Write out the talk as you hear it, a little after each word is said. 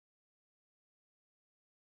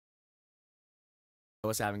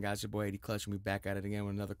What's happening, guys? Your boy 80 Clutch, and we back at it again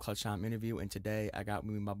with another Clutch Time interview. And today I got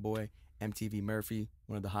with me my boy MTV Murphy,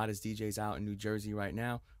 one of the hottest DJs out in New Jersey right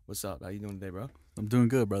now. What's up? How you doing today, bro? I'm doing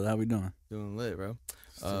good, brother. How we doing? Doing lit, bro.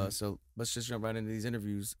 Same. So let's just jump right into these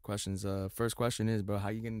interviews questions. First question is, bro, how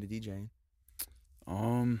you getting into DJing?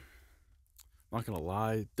 Um, not gonna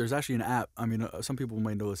lie. There's actually an app. I mean, some people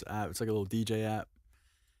might know this app. It's like a little DJ app,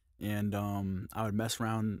 and I would mess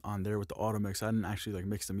around on there with the auto mix. I didn't actually like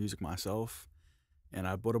mix the music myself, and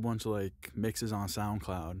I bought a bunch of like mixes on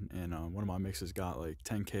SoundCloud, and one of my mixes got like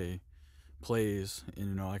 10K plays.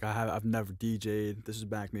 And like I've never DJ'd. This is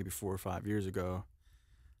back maybe 4 or 5 years ago.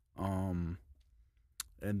 Um,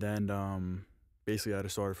 and then basically I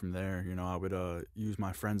just started from there. I would use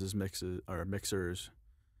my friends as mixes or mixers,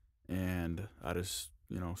 and I just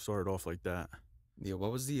started off like that. Yeah,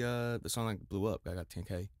 what was the song that blew up? I got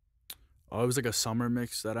 10K. Oh, it was like a summer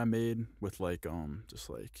mix that I made with like just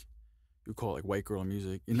like you call it like white girl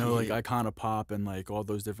music, like Yeah, Icona Pop and like all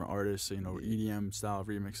those different artists, yeah, EDM style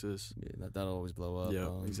remixes. yeah. That'll always blow up.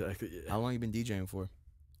 Yeah, exactly. Yeah. How long you been DJing for?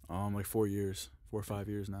 Like 4 years, 4 or 5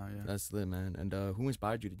 years now. Yeah. That's lit, man. And who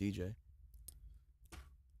inspired you to DJ?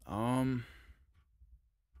 Um,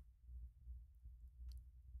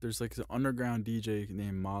 there's like an underground DJ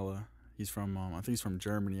named Mala. He's from I think he's from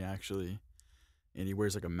Germany actually, and he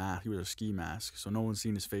wears like a mask. He wears a ski mask, so no one's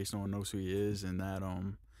seen his face. No one knows who he is. And that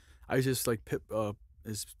I just like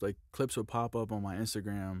his like clips would pop up on my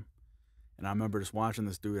Instagram, and I remember just watching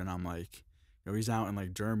this dude, and I'm like, he's out in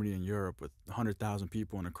like Germany and Europe with 100,000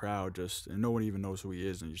 people in a crowd, just and no one even knows who he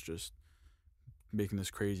is, and he's just making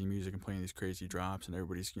this crazy music and playing these crazy drops, and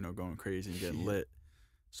everybody's going crazy and getting Yeah. lit.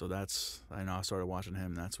 So that's I started watching him.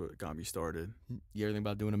 And that's what got me started. You ever think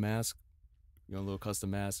about doing a mask? A little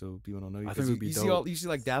custom mask so people don't know you. I 'Cause think it would be you dope. you see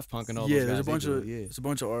like Daft Punk and all Yeah, those guys. They do it, yeah. there's a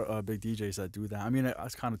bunch of big DJs that do that. I mean,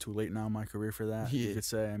 it's kind of too late now in my career for that. You Yeah. could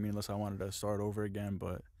say. I mean, unless I wanted to start over again,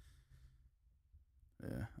 but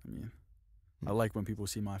yeah, I mean, I like when people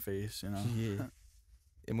see my face. Yeah.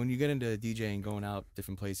 And when you get into DJing, going out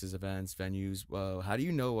different places, events, venues, how do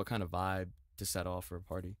you know what kind of vibe to set off for a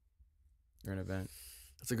party or an event?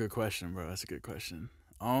 That's a good question, bro. That's a good question.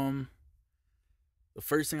 The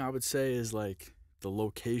first thing I would say is like the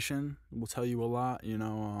location will tell you a lot.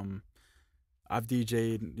 I've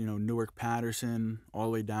DJ'd, Newark Patterson all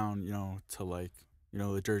the way down, to like,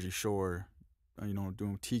 the Jersey Shore,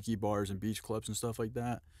 doing tiki bars and beach clubs and stuff like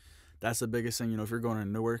that. That's the biggest thing. If you're going to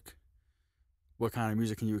Newark, what kind of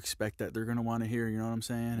music can you expect that they're gonna want to hear? You know what I'm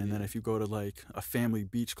saying? And then Yeah. if you go to like a family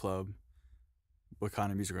beach club, what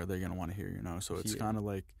kind of music are they gonna want to hear? So it's Yeah. kind of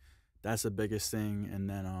like that's the biggest thing. And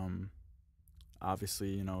then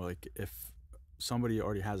obviously, like if somebody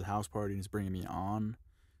already has a house party and is bringing me on,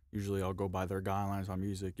 usually I'll go by their guidelines on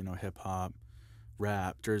music. Hip hop,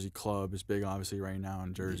 rap, Jersey club is big obviously right now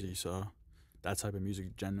in Jersey. Yeah. So that type of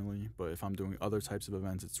music generally. But if I'm doing other types of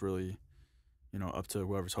events, it's really up to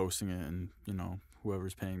whoever's hosting it and,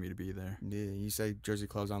 whoever's paying me to be there. Yeah. You say Jersey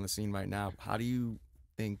Club's on the scene right now. How do you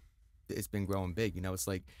think it's been growing big? It's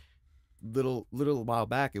like little while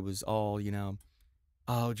back it was all,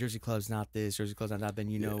 oh, Jersey Club's not this, Jersey Club's not that. Then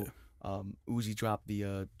Yeah. Uzi dropped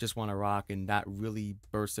the Just Wanna Rock, and that really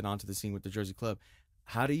bursted onto the scene with the Jersey Club.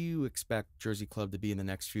 How do you expect Jersey Club to be in the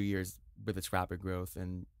next few years with its rapid growth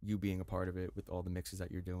and you being a part of it with all the mixes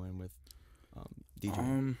that you're doing with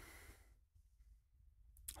DJing?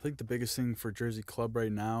 I think the biggest thing for Jersey Club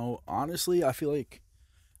right now, honestly, I feel like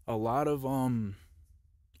a lot of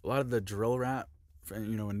the drill rap,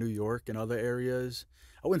 in New York and other areas.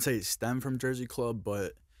 I wouldn't say it stemmed from Jersey Club,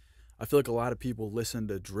 but I feel like a lot of people listen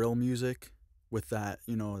to drill music with that,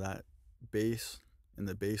 that bass and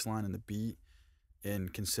the bass line and the beat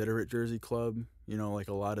and consider it Jersey Club. Like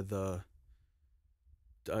a lot of the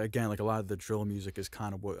drill music is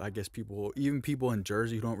kind of what I guess even people in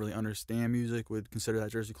Jersey who don't really understand music would consider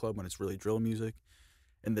that Jersey Club when it's really drill music.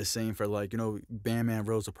 And the same for like, Bandman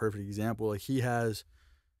Rose, a perfect example. Like he has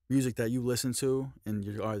music that you listen to and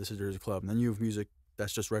you're, all right, this is Jersey Club. And then you have music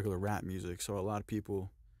that's just regular rap music. So a lot of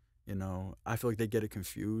people, I feel like they get it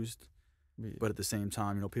confused. Yeah. But at the same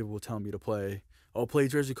time, people will tell me to play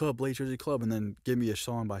Jersey Club, and then give me a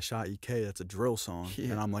song by Shot EK that's a drill song.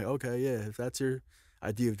 Yeah. And I'm like, okay, yeah, if that's your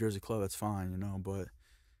idea of Jersey Club, that's fine, But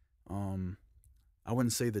I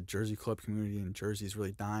wouldn't say the Jersey Club community in Jersey is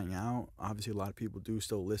really dying out. Obviously, a lot of people do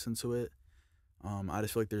still listen to it. I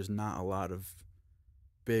just feel like there's not a lot of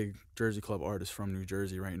big Jersey Club artists from New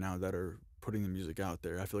Jersey right now that are putting the music out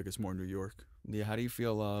there. I feel like it's more New York. Yeah, how do you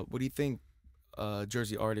feel? What do you think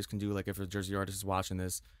Jersey artists can do? Like, if a Jersey artist is watching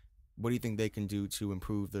this, what do you think they can do to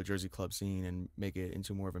improve the Jersey club scene and make it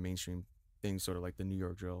into more of a mainstream thing, sort of like the New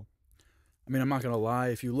York drill? I mean, I'm not gonna lie.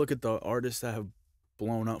 If you look at the artists that have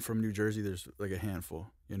blown up from New Jersey, there's like a handful.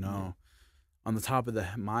 You know, on the top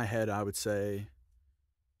of my head, I would say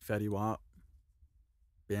Fetty Wap,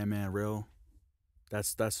 Bandman Real.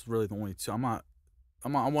 That's really the only two. I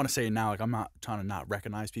want to say it now, like I'm not trying to not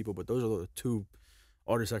recognize people, but those are the two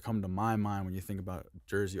artists that come to my mind when you think about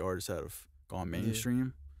Jersey artists that have gone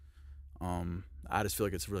mainstream. I just feel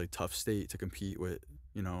like it's a really tough state to compete with,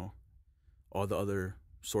 you know, all the other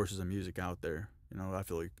sources of music out there. You know, I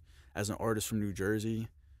feel like as an artist from New Jersey,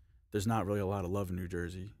 there's not really a lot of love in New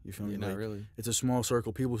Jersey. You feel me? Not Like, really. it's a small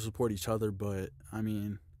circle. People support each other, but I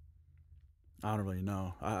mean, I don't really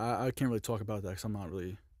know. I can't really talk about that because I'm not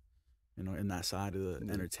really, you know, in that side of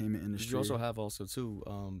the entertainment industry. You also have too,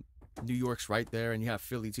 New York's right there, and you have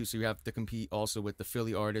Philly too. So you have to compete also with the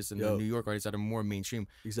Philly artists and the New York artists that are more mainstream.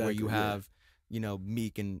 Exactly. Where you have, you know,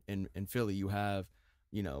 Meek and Philly. You have,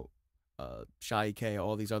 you know, Shy K,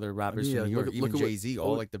 all these other rappers from New York, even Jay-Z,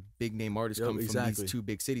 all like the big name artists come from these two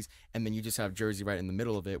big cities. And then you just have Jersey right in the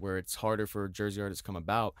middle of it, where it's harder for Jersey artists to come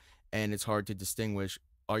about, and it's hard to distinguish,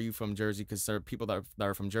 are you from Jersey? Because there are people that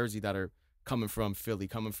are from Jersey that are coming from Philly,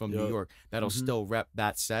 coming from New York, that'll still rep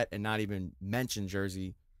that set and not even mention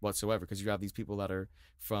Jersey whatsoever, because you have these people that are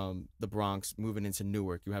from the Bronx moving into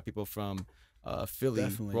Newark. You have people from Philly,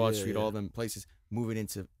 Broad Street, all them places moving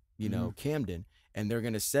into, you know, Camden, and they're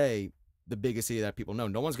gonna say the biggest city that people know.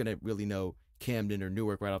 No one's gonna really know Camden or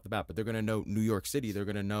Newark right off the bat, but they're gonna know New York City. They're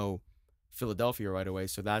gonna know Philadelphia right away.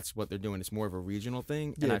 So that's what they're doing. It's more of a regional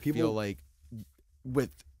thing, and I feel like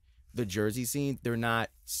with the Jersey scene, they're not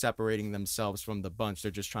separating themselves from the bunch.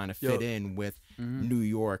 They're just trying to fit in with New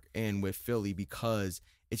York and with Philly, because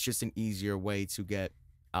it's just an easier way to get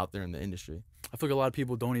out there in the industry. I feel like a lot of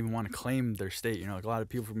people don't even want to claim their state. You know, like a lot of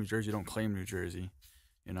people from New Jersey don't claim New Jersey,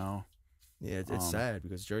 you know? Yeah, it's sad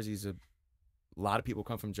because Jersey's a lot of people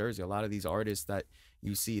come from Jersey. A lot of these artists that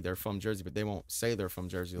you see, they're from Jersey, but they won't say they're from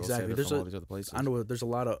Jersey. They'll say they're from all these other places. I know there's a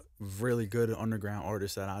lot of really good underground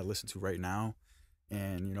artists that I listen to right now,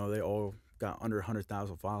 and, you know, they all got under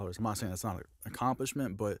 100,000 followers. I'm not saying that's not an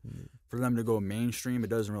accomplishment, but for them to go mainstream, it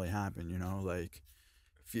doesn't really happen, you know? Like,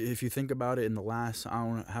 if you think about it, in the last, I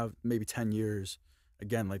don't know, maybe 10 years,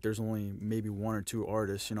 again, like, there's only maybe one or two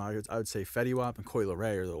artists. You know, I would say Fetty Wap and Coi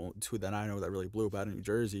Leray are the only two that I know that really blew up out of New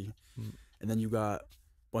Jersey. And then you got a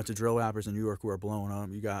bunch of drill rappers in New York who are blowing up.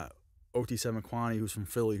 You got Outta 7 Kwani, who's from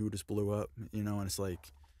Philly, who just blew up, you know? And it's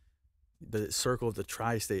like the circle of the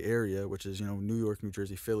tri-state area, which is, you know, New York, New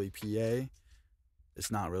Jersey, Philly, PA. It's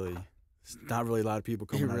not really a lot of people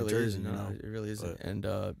coming out of Jersey, you know? It really isn't.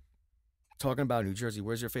 And talking about New Jersey,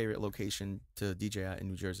 where's your favorite location to DJ at in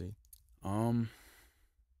New Jersey?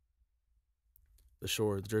 The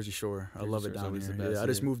shore, the Jersey Shore. I love it down here. I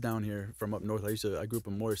just moved down here from up north. I grew up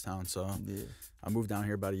in Morristown, so I moved down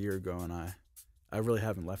here about a year ago, and I really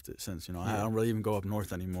haven't left it since. You know, I don't really even go up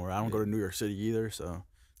north anymore. I don't go to New York City either, so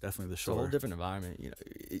definitely the shore. It's a whole different environment.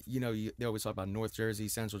 They always talk about North Jersey,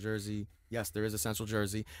 Central Jersey. Yes, there is a Central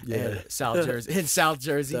Jersey, and South Jersey, and South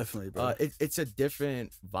Jersey. Definitely, bro. It's a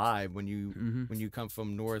different vibe when you come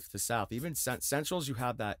from north to south. Even Centrals, you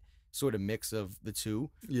have that sort of mix of the two.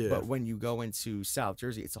 But when you go into South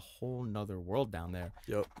Jersey, it's a whole nother world down there.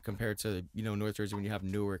 Compared to, you know, North Jersey when you have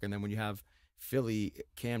Newark, and then when you have Philly,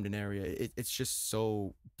 Camden area, it's just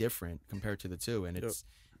so different compared to the two. And it's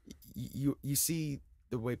you see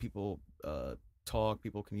the way people talk,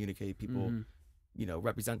 people communicate, people you know,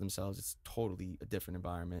 represent themselves. It's totally a different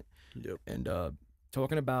environment. And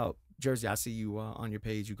talking about Jersey, I see you on your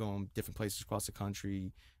page. You go on different places across the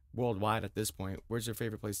country, worldwide at this point. Where's your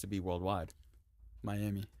favorite place to be worldwide?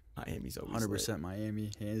 Miami. Miami's always 100% lit.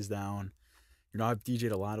 Miami, hands down. You know, I've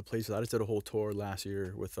DJ'd a lot of places. I just did a whole tour last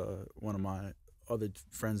year with one of my other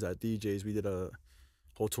friends that DJs. We did a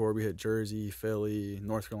whole tour. We hit Jersey, Philly,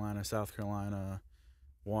 North Carolina, South Carolina,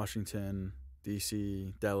 Washington,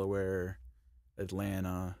 D.C., Delaware,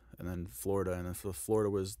 Atlanta, and then Florida. And then Florida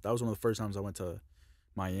that was one of the first times I went to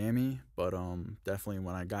Miami. But definitely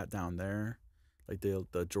when I got down there, like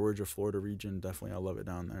the Georgia, Florida region, definitely I love it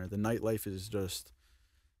down there. The nightlife is just,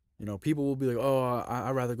 you know, people will be like, oh,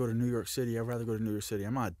 I'd rather go to New York City. I'd rather go to New York City.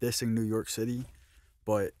 I'm not dissing New York City,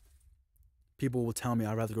 but people will tell me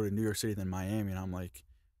I'd rather go to New York City than Miami. And I'm like,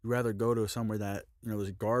 you'd rather go to somewhere that, you know,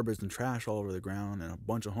 there's garbage and trash all over the ground and a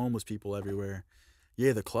bunch of homeless people everywhere.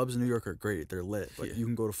 Yeah, the clubs in New York are great. They're lit. But you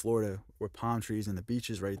can go to Florida with palm trees and the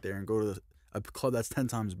beaches right there and go to a club that's 10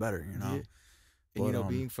 times better, you know? And, you know,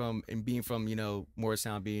 being from, you know,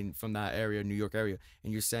 Morristown, being from that area, New York area,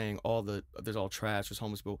 and you're saying there's all trash, there's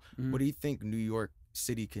homeless people. What do you think New York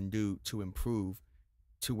City can do to improve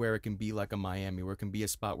to where it can be like a Miami, where it can be a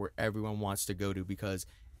spot where everyone wants to go to? Because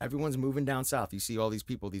everyone's moving down south. You see all these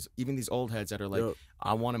people, even these old heads that are like, Yep.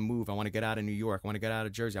 I want to move. I want to get out of New York. I want to get out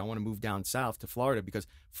of Jersey. I want to move down south to Florida because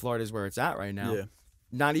Florida is where it's at right now. Yeah.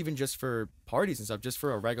 Not even just for parties and stuff, just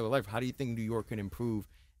for a regular life. How do you think New York can improve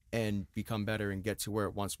and become better and get to where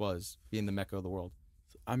it once was, being the mecca of the world?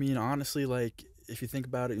 I mean, honestly, like if you think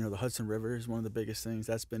about it, the Hudson River is one of the biggest things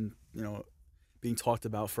that's been, being talked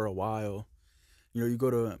about for a while. You go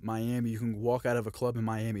to Miami, you can walk out of a club in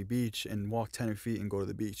Miami Beach and walk 10 feet and go to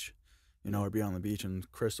the beach, or be on the beach in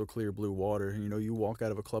crystal clear blue water. You walk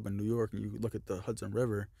out of a club in New York and you look at the Hudson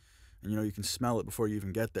River and, you can smell it before you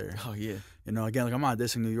even get there. Oh, yeah. Again, like I'm not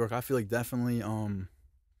dissing New York. I feel like definitely,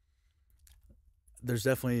 there's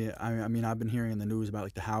definitely, I mean, I've been hearing in the news about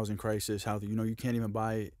like the housing crisis, how, you can't even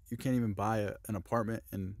buy an apartment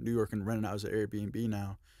in New York and rent it out as an Airbnb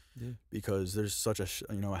now. Yeah. Because there's such a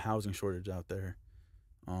a housing shortage out there.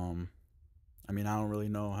 I mean, I don't really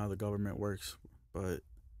know how the government works, but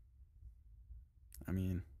I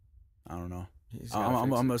mean, I don't know.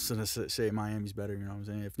 I'm just gonna say Miami's better. You know what I'm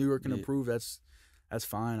saying? If New York can improve, that's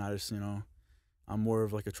fine. I just I'm more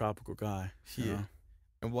of like a tropical guy. You know?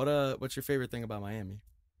 And what's your favorite thing about Miami?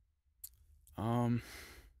 Um,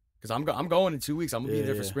 Because I'm going in 2 weeks. I'm gonna be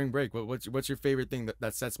there for Yeah. spring break. What's your favorite thing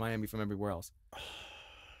that sets Miami from everywhere else?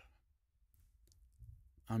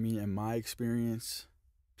 I mean, in my experience,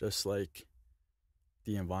 just like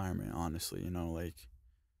the environment, honestly, like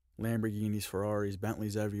Lamborghinis, Ferraris,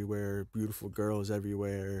 Bentleys everywhere, beautiful girls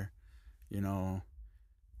everywhere.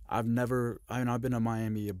 I've been to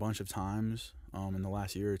Miami a bunch of times in the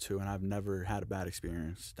last year or two, and I've never had a bad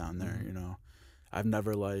experience down there. Mhm. I've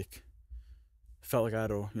never like felt like I had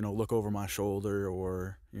to look over my shoulder,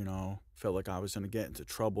 or felt like I was gonna get into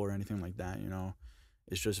trouble or anything like that.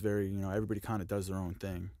 It's just very, everybody kind of does their own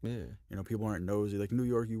thing. Yeah. People aren't nosy. Like New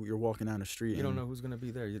York, you're walking down the street. You don't know who's gonna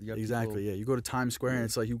be there. You got Exactly, people, yeah. You go to Times Square and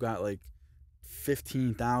it's like you got like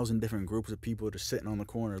 15,000 different groups of people just sitting on the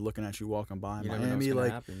corner looking at you walking by. you never know what's Miami, gonna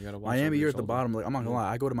like happen. You gotta watch Miami, over your you're at the shoulder. bottom. Like I'm not gonna Yeah.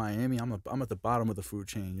 lie, I go to Miami, I'm at the bottom of the food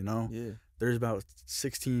chain. Yeah. There's about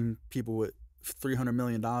 16 people with $300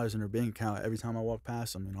 million in their bank account every time I walk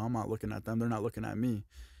past them. I'm not looking at them. They're not looking at me.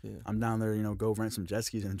 Yeah. I'm down there, go rent some jet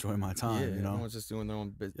skis and enjoy my time. Yeah, everyone's just doing their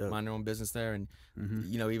own, Yep. mind their own business there, and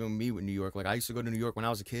Mm-hmm. even me with New York. Like I used to go to New York when I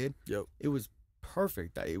was a kid. Yep. It was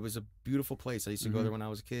perfect. It was a beautiful place. I used to go Mhm. there when I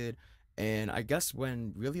was a kid, and I guess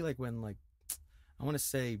when I want to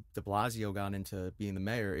say De Blasio got into being the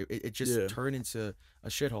mayor, it just Yeah. turned into a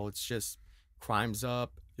shithole. It's just crime's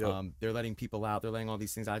up. Yep. They're letting people out. They're letting all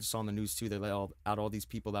these things. I just saw on the news too. They let out all these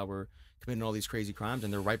people that were committing all these crazy crimes,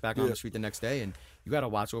 and they're right back on Yeah. the street the next day. And you got to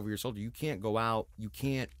watch over your shoulder. You can't go out. You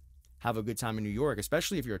can't have a good time in New York,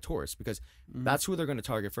 especially if you're a tourist, because Mhm. that's who they're going to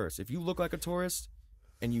target first. If you look like a tourist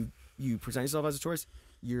and you present yourself as a tourist,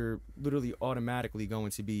 you're literally automatically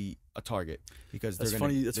going to be a target, because That's they're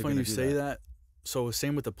funny. gonna, It's they're funny gonna you do say that. So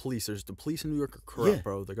same with the police. There's the police in New York are corrupt, Yeah.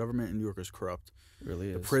 bro. The government in New York is corrupt. It really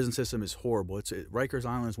is. The prison system is horrible. Rikers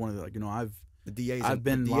Island is one of the The DA's I've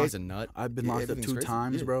been the DA's a nut. I've been Yeah, locked up everything's 2 crazy.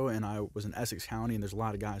 times, Yeah. bro, and I was in Essex County, and there's a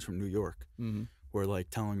lot of guys from New York Mm-hmm. who are like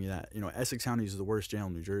telling me that Essex County is the worst jail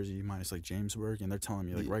in New Jersey, minus like Jamesburg, and they're telling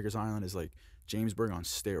me like Yeah. Rikers Island is like Jamesburg on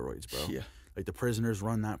steroids, bro. Yeah. Like the prisoners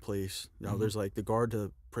run that place. Mhm. There's like the guard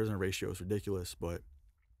to prisoner ratio is ridiculous, but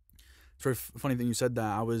it's very funny thing you said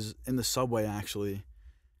that. I was in the subway actually,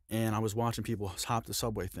 and I was watching people hop the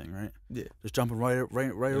subway thing, right? Yeah. Just jumping right don't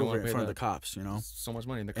over wanna it in pay front of that. the cops, So much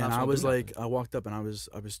money. And the cops And I won't was do like, nothing. I walked up and I was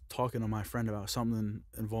talking to my friend about something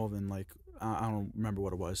involving like I don't remember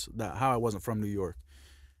what it was, that how I wasn't from New York,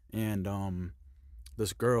 and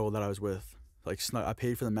this girl that I was with like I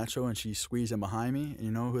paid for the metro and she squeezed in behind me, and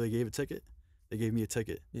you know who they gave a ticket? They gave me a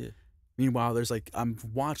ticket. Yeah. Meanwhile, there's like I'm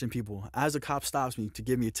watching people as the cop stops me to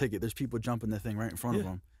give me a ticket. There's people jumping the thing right in front of Yeah.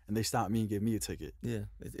 them, and they stop me and give me a ticket. Yeah,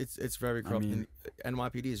 it's very corrupt. mean- And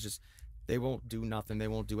NYPD is just, they won't do nothing. They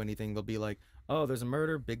won't do anything. They'll be like, oh, there's a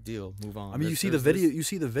murder, big deal, move on. I mean, you see the video. You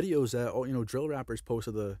see the videos that drill rappers post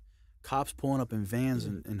of the cops pulling up in vans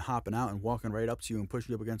Yeah. and hopping out and walking right up to you and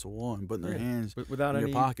pushing you up against a wall and putting their Yeah, hands without in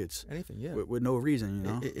any your pockets anything. Yeah. with no reason.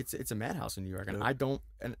 It's a madhouse in New York, and Yep. I don't,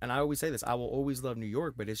 and I always say this, I will always love New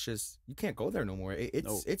York, but it's just, you can't go there no more.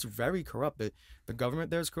 No. It's very corrupt. The government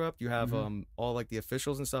there is corrupt. You have Mhm. all like the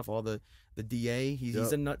officials and stuff, all the DA, he's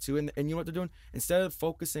Yep. a nut too, and you know what they're doing? Instead of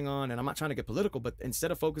focusing on, and I'm not trying to get political, but instead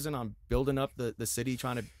of focusing on building up the city,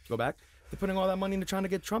 trying to go back, they're putting all that money into trying to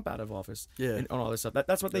get Trump out of office. Yeah. And all this stuff.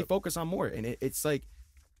 That's what they Yep. focus on more, and it's like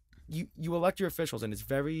you elect your officials, and it's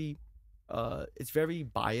very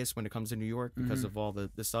biased when it comes to New York because Mhm. of all the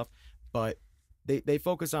stuff. But they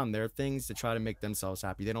focus on their things to try to make themselves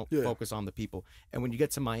happy. They don't Yeah. focus on the people. And when you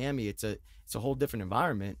get to Miami, it's a whole different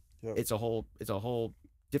environment. Yep. It's a whole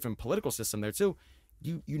different political system there too.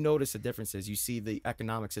 You notice the differences. You see the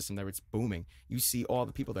economic system there; it's booming. You see all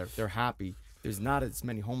the people there; they're happy. There's not as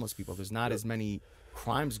many homeless people. There's not as many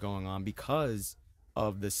crimes going on because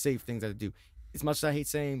of the safe things that they do. As much as I hate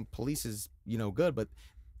saying police is good, but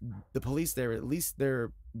the police there, at least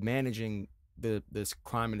they're managing this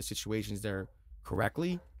crime and the situations there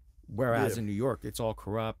correctly. Whereas in New York, it's all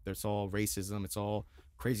corrupt. It's all racism. It's all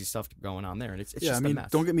crazy stuff going on there, and it's just I mean, a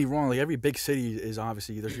mess. don't get me wrong. Like every big city is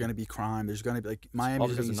obviously there's going to be crime. There's going to be like Miami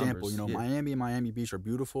is an example. Numbers, Miami and Miami Beach are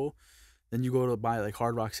beautiful. Then you go to buy like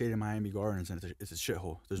Hard Rock Stadium, Miami Gardens, and it's a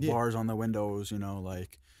shithole. There's bars on the windows,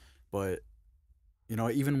 but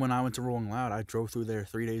even when I went to Rolling Loud, I drove through there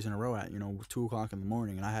 3 days in a row at 2:00 in the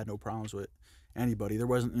morning, and I had no problems with anybody. There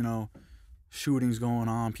wasn't shootings going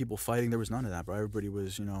on, people fighting. There was none of that, bro. Everybody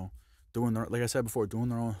was doing their, like I said before, doing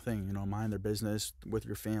their own thing, mind their business with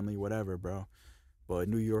your family, whatever, bro. But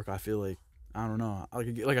New York, I feel like, I don't know.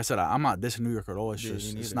 Like I said, I'm not dissing New York at all. It's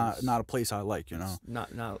just it's not a place I like, It's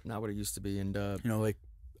not what it used to be, and like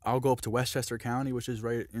I'll go up to Westchester County, which is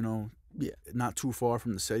right, not too far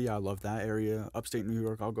from the city. I love that area. Upstate New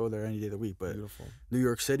York, I'll go there any day of the week. But beautiful. New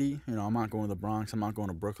York City, I'm not going to the Bronx. I'm not going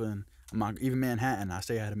to Brooklyn. I'm not even Manhattan. I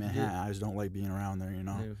stay out of Manhattan. I just don't like being around there.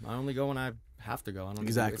 I only go when I have to go. I don't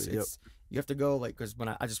exactly. You have to go because when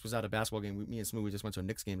I just was at a basketball game, me and Smooth, we just went to a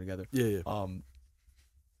Knicks game together.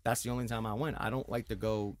 That's the only time I went. I don't like to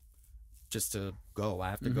go just to go. I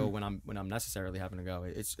have to go when I'm necessarily having to go.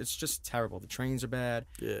 It's just terrible. The trains are bad.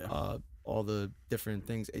 All the different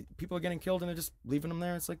things. People are getting killed and they're just leaving them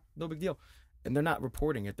there. It's like no big deal, and they're not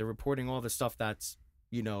reporting it. They're reporting all the stuff that's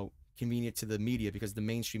convenient to the media because the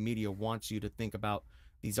mainstream media wants you to think about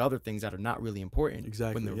these other things that are not really important.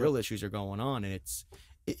 Exactly. When the real issues are going on, and it's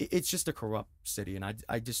just a corrupt city, and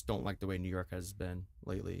I just don't like the way New York has been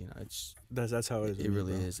lately. That's how it is. It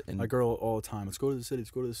really is. And my girl all the time, let's go to the city.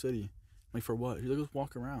 Let's go to the city. I'm like, for what? She's like, let's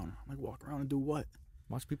walk around. I'm like, walk around and do what?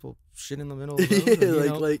 Watch people shit in the middle of the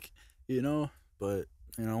road. But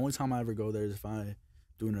only time I ever go there is if I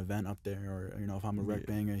do an event up there, or if I'm a rec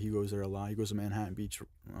banger, he goes there a lot. He goes to Manhattan Beach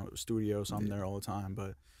studio, so I'm there all the time.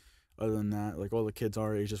 But other than that, like all the kids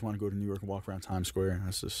our age just want to go to New York and walk around Times Square.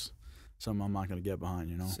 That's just something I'm not gonna get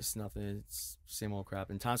behind. It's just nothing. It's same old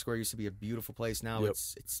crap. And Times Square used to be a beautiful place. Now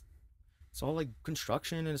it's all like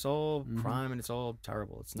construction, and it's all crime, and it's all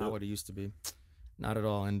terrible. It's not what it used to be. Not at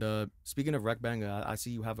all. And speaking of Rec Banga, I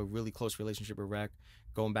see you have a really close relationship with Rec,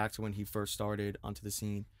 going back to when he first started onto the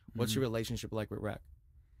scene. What's your relationship like with Rec?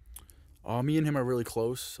 Me and him are really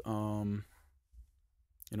close.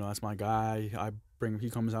 That's my guy. He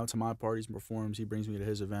comes out to my parties and performs. He brings me to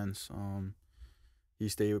his events. He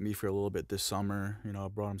stayed with me for a little bit this summer. I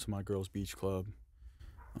brought him to my girls' beach club.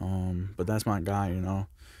 But that's my guy.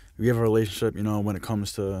 We have a relationship, when it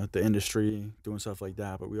comes to the industry, doing stuff like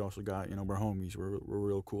that. But we also got, we're homies. We're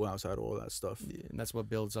real cool outside of all that stuff. Yeah, and that's what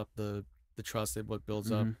builds up the trust, what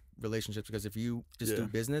builds up relationships. Because if you just do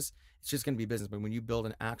business, it's just going to be business. But when you build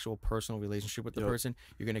an actual personal relationship with the person,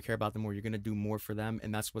 you're going to care about them more. You're going to do more for them.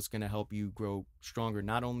 And that's what's going to help you grow stronger,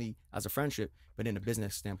 not only as a friendship, but in a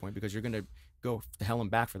business standpoint, because you're going to go to hell and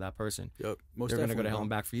back for that person. Yep. They're going to go to hell and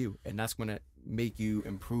back for you. And that's going to make you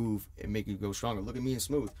improve and make you go stronger. Look at me and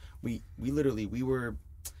Smooth. We were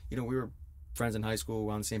friends in high school.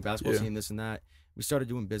 We're on the same basketball team, this and that. We started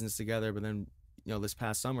doing business together, but then this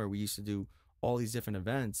past summer we used to do all these different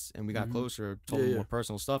events, and we got closer, told more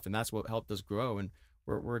personal stuff, and that's what helped us grow. And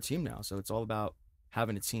we're a team now, so it's all about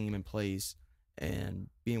having a team in place and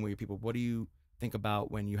being with your people. What do you think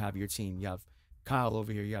about when you have your team? You have Kyle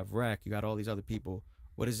over here, you have Rec, you got all these other people.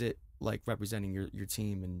 What is it like representing your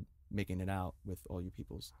team and making it out with all your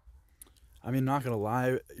peoples? I mean, not gonna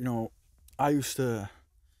lie, I used to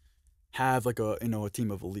have like a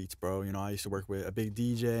team of elites, bro. I used to work with a big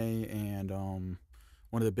DJ and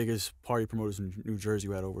one of the biggest party promoters in New Jersey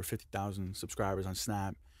who had over 50,000 subscribers on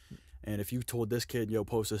Snap. And if you told this kid,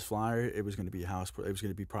 post this flyer, it was going to be it was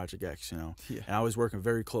going to be Project X, Yeah. And I was working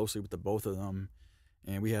very closely with the both of them.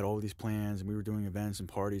 And we had all these plans, and we were doing events and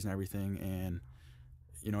parties and everything. And,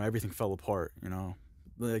 everything fell apart,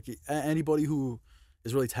 Like, anybody who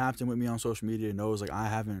is really tapped in with me on social media knows, like, I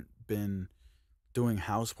haven't been doing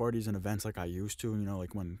house parties and events like I used to,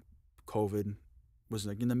 like when COVID was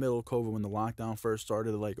like in the middle of COVID, when the lockdown first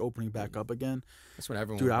started, like opening back up again. That's when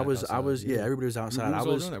everyone. Dude, I was, everybody was outside.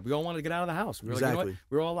 We all wanted to get out of the house. We were like, we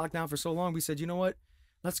were all locked down for so long. We said, you know what?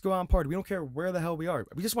 let's go out and party. We don't care where the hell we are.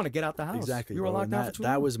 We just want to get out the house. Exactly, We were bro. locked And down for too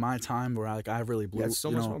that long. was my time where I really blew. Yeah, it's so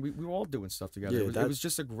you much know, fun. We were all doing stuff together. Yeah, It was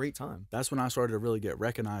just a great time. that's when I started to really get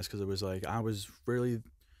recognized because it was like I was really,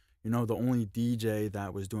 you know, the only DJ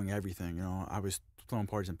that was doing everything. You know, I was throwing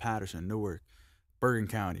parties in Patterson, Newark, Bergen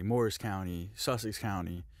County, Morris County, Sussex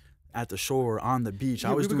County, at the shore, on the beach.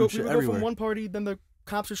 Yeah, I was we doing would shit go everywhere. from one party, then the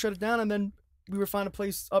cops would shut it down, and then we would find a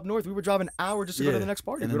place up north. We would drive an hour just to go to the next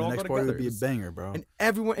party. And We'd then all the go next party together. would be a banger, bro. And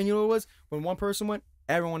everyone, and you know what it was? When one person went,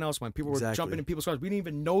 everyone else went. People were Exactly. jumping in people's cars. We didn't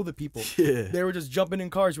even know the people. Yeah. They were just jumping in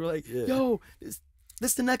cars. We were like, Yeah. yo,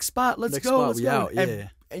 this the next spot. Let's Next go. spot, Let's we go. out, yeah.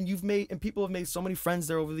 And people have made so many friends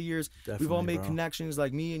there over the years. We've all Definitely, made bro. connections.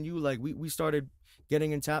 Like me and you, like we started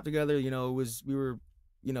getting in tap together. You know,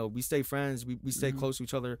 we stay friends. We stay close to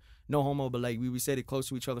each other. No homo, but like we stayed close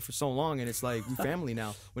to each other for so long, and it's like we family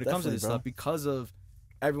now. When it comes to Definitely, this bro. stuff, because of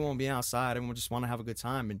everyone being outside, everyone just want to have a good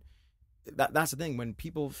time, and that's the thing. When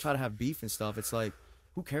people try to have beef and stuff, it's like,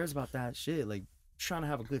 who cares about that shit? Like, trying to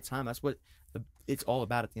have a good time. That's what it's all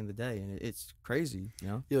about at the end of the day, and it's crazy, you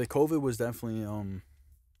know. Yeah, like COVID was definitely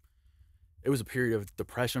it was a period of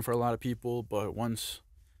depression for a lot of people, but once,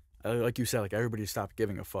 like you said, like everybody stopped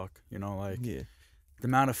giving a fuck. You know, like Yeah. the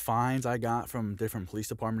amount of fines I got from different police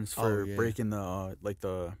departments for yeah. breaking the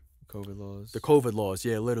COVID laws. the COVID laws.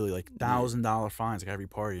 Yeah, literally like $1,000 fines like every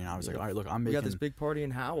party, and I was like, all right, look, I'm We making. had this big party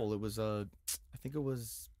in Howell. It was I think it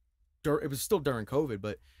was it was still during COVID,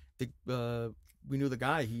 but we knew the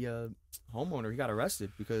guy. He homeowner. He got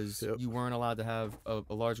arrested because Yep. you weren't allowed to have a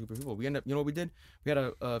large group of people. We ended up, you know what we did? We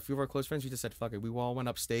had a few of our close friends. We just said, fuck it. We all went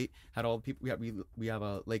upstate. Had all the people. We have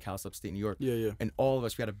a lake house upstate New York. Yeah. And all of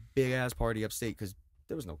us, we had a big ass party upstate because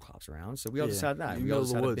there was no cops around. So we all Yeah. decided that. In We the all middle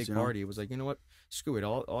just of had the a big woods, you know? party. It was like, you know what? Screw it.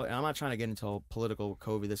 And I'm not trying to get into all political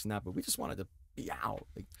COVID, this and that, but we just wanted to be out.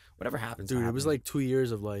 Like, whatever happens. Dude, it was happens. like 2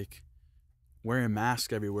 years of like wearing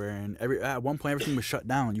masks everywhere, and at one point everything was shut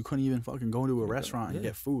down. You couldn't even fucking go to a restaurant and Yeah.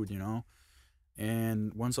 get food, you know.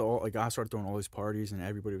 And once I started throwing all these parties and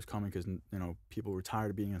everybody was coming because, you know, people were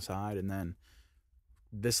tired of being inside. And then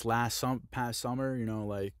this past summer, you know,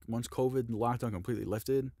 like once COVID lockdown completely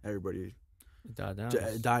lifted, everybody It died down.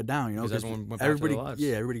 died down, you know, 'Cause because everyone went back to their everybody, lives.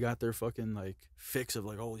 yeah, everybody got their fucking like fix of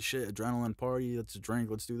like, holy shit, adrenaline party, let's drink,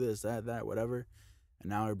 let's do this, that, whatever. And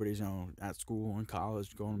now everybody's, you know, at school and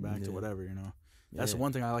college, going back to Yeah. whatever, you know. That's the Yeah.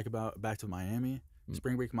 one thing I like about back to Miami.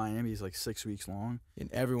 Spring break Miami is like 6 weeks long, And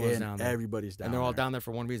everyone's and down there. everybody's down And they're all there. down there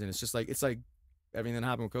for one reason. It's like everything that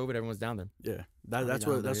happened with COVID, everyone's down there. Yeah, I'll be that's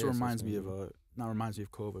down what there, yeah, so it's reminds me gonna of not reminds me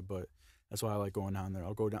of COVID, but that's why I like going down there.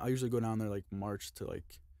 I usually go down there like March to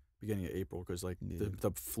like beginning of April because like Yeah.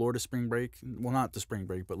 the Florida spring break, well, not the spring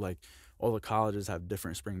break, but like all the colleges have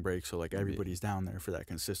different spring breaks, so like everybody's down there for that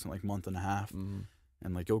consistent like month and a half. Mhm.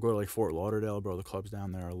 And like you'll go to like Fort Lauderdale, bro. The clubs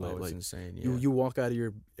down there are lit. Oh, it's like insane. Yeah. you walk out of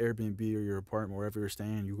your Airbnb or your apartment, wherever you're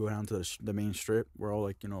staying, you go down to the main strip where all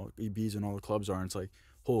like, you know, EBs and all the clubs are, and it's like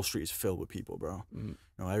whole street is filled with people, bro. Mhm. You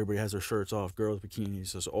know, everybody has their shirts off, girls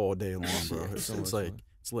bikinis, just all day long, bro. Yeah, it's so much like fun.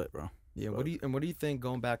 it's lit, bro. Yeah. But- What do you think?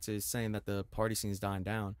 Going back to saying that the party scene's dying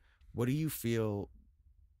down, what do you feel?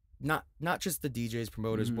 Not just the DJs,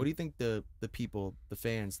 promoters. Mhm. What do you think the people, the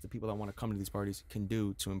fans, the people that want to come to these parties can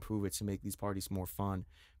do to improve it, to make these parties more fun,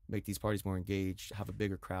 make these parties more engaged, have a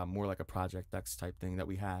bigger crowd, more like a Project X type thing that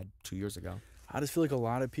we had 2 years ago? I just feel like a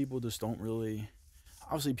lot of people just don't really.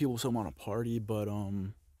 Obviously, people still want to party, but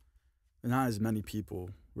not as many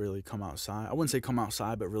people really come outside. I wouldn't say come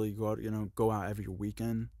outside, but really go out. You know, go out every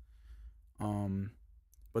weekend.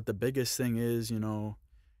 But the biggest thing is, you know,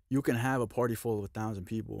 you can have a party full of 1,000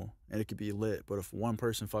 people and it could be lit, but if one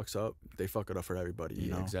person fucks up, they fuck it up for everybody. You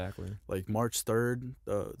Yeah, know, exactly. like March 3rd,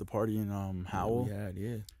 the party in Howell.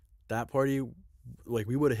 Yeah. That party, like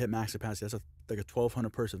we would have hit max capacity. That's like a 1,200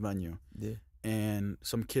 person venue. Yeah. And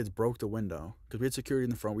some kids broke the window because we had security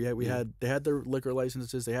in the front. They had their liquor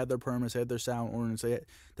licenses, they had their permits, they had their sound ordinance.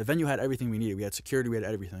 The venue had everything we needed. We had security, we had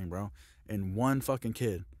everything, bro. And one fucking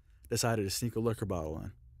kid decided to sneak a liquor bottle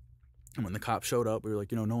in. And when the cops showed up, we were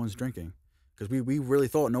like, you know, no one's drinking because we really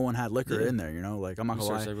thought no one had liquor Yeah. in there. You know, like I'm not gonna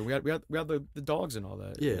lie. We had the dogs and all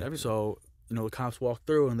that. Yeah. Everything. So you know, the cops walked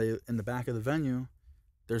through and they in the back of the venue,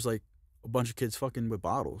 there's like a bunch of kids fucking with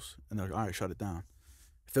bottles, and they're like, all right, shut it down.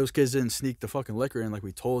 If those kids didn't sneak the fucking liquor in like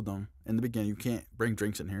we told them in the beginning, you can't bring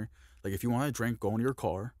drinks in here. Like if you want to drink, go in your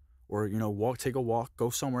car, or you know, take a walk, go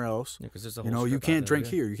somewhere else. Yeah, 'cause there's a You whole know, you strip out can't there, drink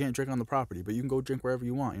yeah. here. You can't drink on the property, but you can go drink wherever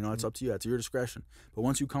you want. You know, it's up to you. It's your discretion. But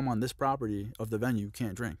once you come on this property of the venue, you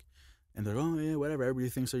can't drink. And they're like, oh yeah, whatever. Everybody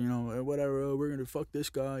thinks that, you know, whatever. Oh, we're gonna fuck this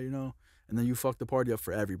guy, you know. And then you fuck the party up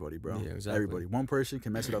for everybody, bro. Yeah, exactly. Everybody. One person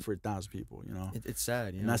can mess it up for 1,000 people. You know. It's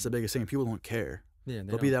sad, you And know. that's the biggest thing. People don't care. Yeah, they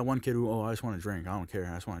There'll be don't. that one kid who, oh, I just want to drink. I don't care.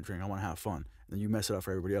 I just want to drink. I want to have fun. And then you mess it up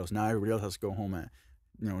for everybody else. Now everybody else has to go home at,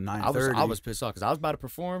 9:30. I was pissed off because I was about to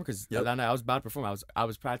perform. Because Yep. that night I was about to perform. I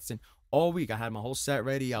was practicing all week. I had my whole set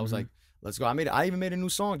ready. I was like, let's go. I even made a new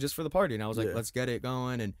song just for the party, and I was like, Yeah. let's get it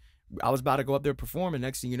going. And I was about to go up there perform, and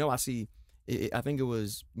next thing you know, I see, I think it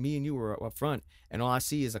was me and you were up front, and all I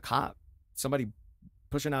see is a cop, somebody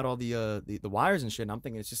pushing out all the wires and shit. And I'm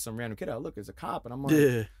thinking it's just some random kid. I look, it's a cop, and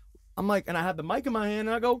Yeah. I'm like, and I had the mic in my hand,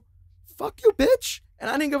 and I go, fuck you, bitch. And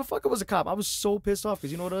I didn't give a fuck it was a cop. I was so pissed off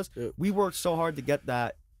because you know what it was? Yep. We worked so hard to get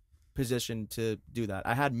that position to do that.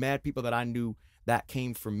 I had mad people that I knew that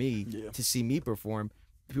came for me to see me perform.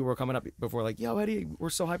 People were coming up before like, yo, Eddie, we're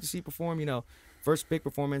so hyped to see you perform. First big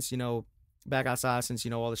performance, back outside since,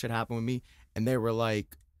 all the shit happened with me. And they were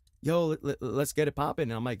like, yo, let's get it popping.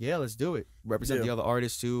 And I'm like, yeah, let's do it. Represent the other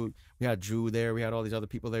artists too. We had Drew there. We had all these other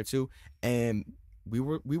people there too. And we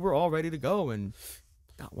were all ready to go. And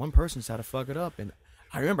got one person just had to fuck it up. And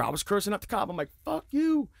I remember I was cursing at the cop. I'm like, fuck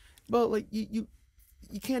you. But like, you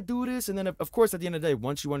can't do this. And then, of course, at the end of the day,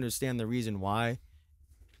 once you understand the reason why,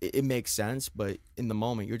 it makes sense. But in the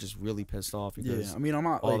moment, you're just really pissed off because I'm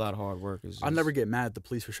not all that hard work is just... I never get mad at the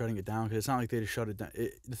police for shutting it down because it's not like they just shut it down.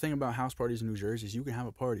 The thing about house parties in New Jersey is you can have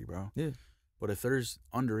a party, bro. Yeah. But if there's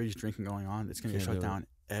underage drinking going on, it's going to get shut down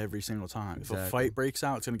every single time. Exactly. If a fight breaks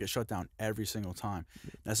out, it's going to get shut down every single time.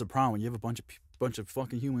 That's the problem. When you have a bunch of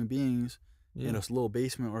fucking human beings in a little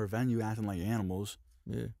basement or a venue acting like animals.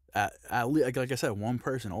 Yeah. At least, like I said, one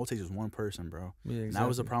person. All it takes is one person, bro. Yeah, exactly. And that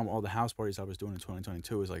was the problem with all the house parties I was doing in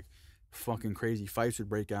 2022 is like fucking crazy fights would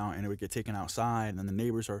break out and it would get taken outside and then the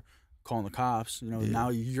neighbors are calling the cops. Now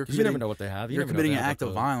you're committing, you never know what they have. You're committing an act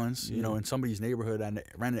of violence, in somebody's neighborhood and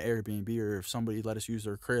rent an Airbnb or if somebody let us use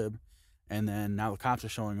their crib and then now the cops are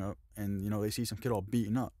showing up and, they see some kid all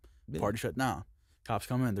beaten up. Yeah. Party shut down. Cops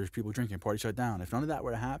come in, there's people drinking, party shut down. If none of that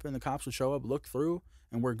were to happen, the cops would show up, look through,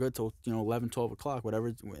 and we're good till 11, 12 o'clock,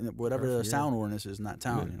 whatever the sound ordinance is in that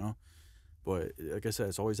town, But like I said,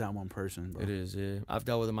 it's always that one person, bro. It is, yeah. I've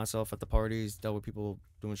dealt with it myself at the parties, dealt with people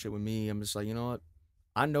doing shit with me. I'm just like, you know what?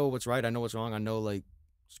 I know what's right. I know what's wrong. I know, like,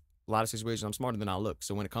 a lot of situations I'm smarter than I look.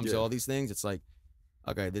 So when it comes to all these things, it's like,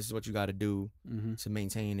 okay, this is what you got to do to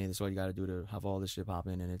maintain it. This is what you got to do to have all this shit pop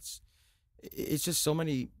in. And it's just so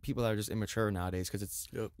many people that are just immature nowadays because it's,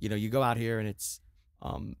 you go out here and it's,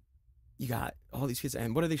 you got all these kids.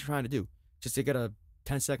 And what are they trying to do? Just to get a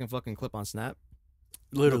 10-second fucking clip on Snap?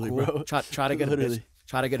 Literally, cool. bro. Try to get a bitch.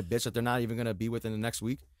 Try to get a bitch that they're not even gonna be within the next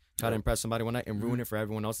week. Try to impress somebody one night and ruin it for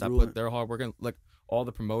everyone else that put their hard work in. Like all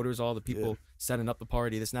the promoters, all the people setting up the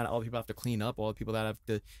party. This not all the people have to clean up. All the people that have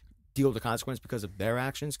to deal with the consequence because of their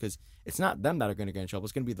actions. Because it's not them that are gonna get in trouble.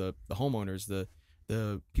 It's gonna be the homeowners,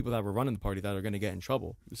 the people that were running the party that are gonna get in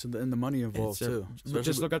trouble. And the money involved too.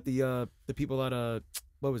 Just look at the people at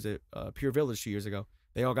what was it, Pure Village 2 years ago.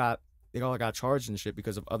 They all got charged and shit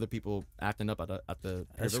because of other people acting up at the.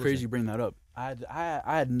 That's crazy you bring that up. I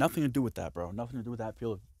had nothing to do with that, bro. Nothing to do with that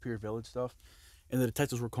Pure Village stuff. And the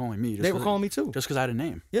detectives were calling me. They were calling me too. Just because I had a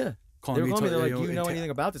name. Yeah. Calling they were calling me. They're like, do you know anything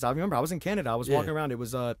about this? I remember I was in Canada. I was walking around. It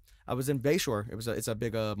was I was in Bayshore. It's a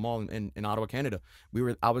big mall in Ottawa, Canada.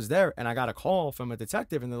 I was there and I got a call from a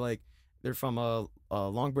detective and they're from a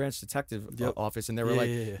Long Branch detective office and they were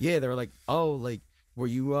they were like, oh, like, were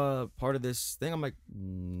you part of this thing? I'm like,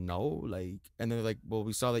 no, like, and they're like, well,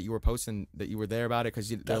 we saw that you were posting that you were there about it because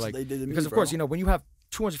they're like, because of course, when you have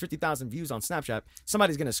 250,000 views on Snapchat,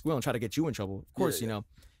 somebody's gonna squeal and try to get you in trouble. Of course, and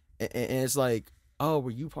it's like, oh,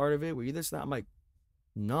 were you part of it? Were you this, that? I'm like,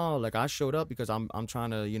 no, like I showed up because I'm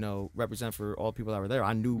trying to represent for all the people that were there.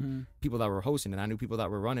 I knew people that were hosting and I knew people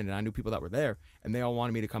that were running and I knew people that were there and they all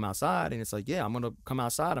wanted me to come outside and it's like, yeah, I'm gonna come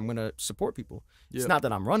outside. I'm gonna support people. It's not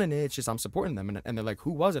that I'm running it. It's just I'm supporting them and they're like,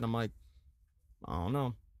 who was it? I'm like, I don't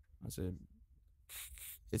know. I said,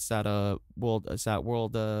 it's that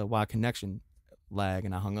world wide connection lag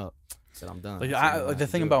and I hung up. I said I'm done. Like the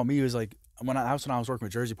thing about me was like when I was working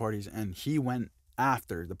with Jersey parties and he went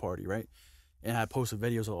after the party, right? And I posted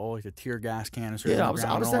videos of all like the tear gas canisters. Yeah, I was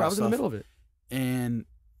there. I was in the middle of it. And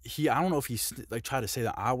I don't know if he like tried to say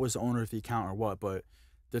that I was the owner of the account or what, but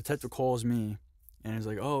the detective calls me and he's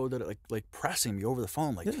like, oh, they're like pressing me over the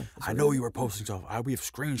phone. Like, I know you were posting stuff. We have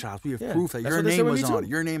screenshots. We have proof that your name was on it.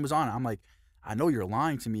 Your name was on it. I'm like, I know you're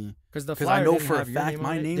lying to me because I know for a fact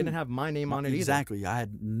my name didn't have my name on it either. Exactly. I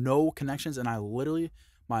had no connections, and I literally,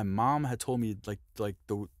 my mom had told me like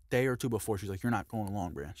the day or two before, she's like, you're not going to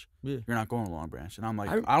Long Branch. Yeah. You're not going to Long Branch. And I'm like,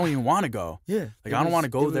 I don't even want to go. Yeah. Like, I don't want to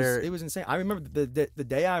go there. It was insane. I remember the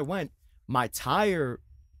day I went, my tire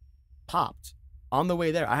popped on the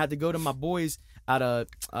way there. I had to go to my boys at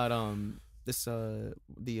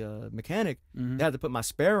the mechanic. Mm-hmm. They had to put my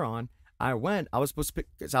spare on. I went. I was supposed to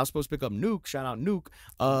pick up Nuke. Shout out Nuke.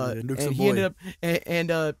 Nuke's And a he boy. ended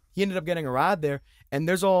up he ended up getting a ride there. And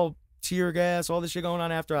there's all tear gas, all this shit going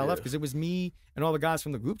on after I left, because it was me and all the guys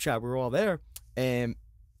from the group chat. We were all there, and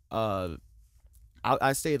I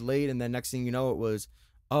stayed late. And then next thing you know, it was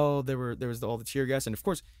there was all the tear gas. And of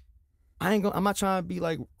course, I'm not trying to be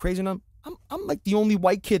like crazy enough. I'm like the only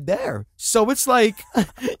white kid there, so it's like,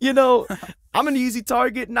 you know, I'm an easy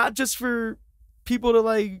target, not just for people to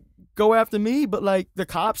like go after me, but like the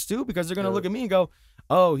cops too, because they're gonna look at me and go,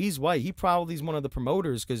 oh, he's white. He probably is one of the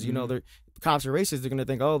promoters, because you know the cops are racist. They're gonna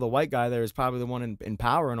think, oh, the white guy there is probably the one in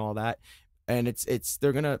power and all that. And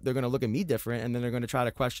they're gonna look at me different, and then they're gonna try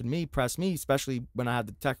to question me, press me, especially when I had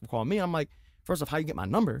the detective call me. I'm like, first off, how you get my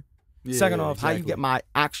number? Second off, how you get my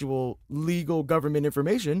actual legal government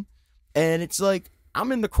information? And it's like,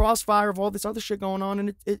 I'm in the crossfire of all this other shit going on,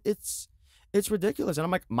 and it's ridiculous. And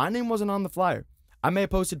I'm like, my name wasn't on the flyer. I may have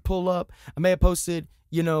posted pull up. I may have posted,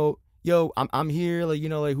 you know, yo, I'm here, like, you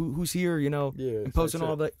know, like who's here, you know, and posting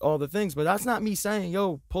all the things. But that's not me saying,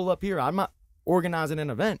 yo, pull up here. I'm not organizing an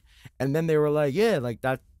event. And then they were like, yeah, like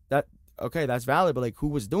that okay, that's valid, but like who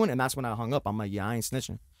was doing it? And that's when I hung up. I'm like, yeah, I ain't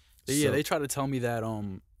snitching. Yeah, they tried to tell me that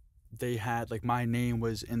they had like my name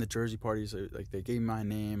was in the Jersey parties. Like they gave me my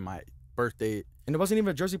name, my birth date, and it wasn't even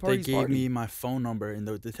a Jersey party. They gave me my phone number, and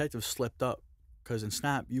the detective slipped up, because in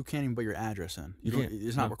Snap you can't even put your address in.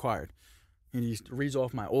 It's not required. And he reads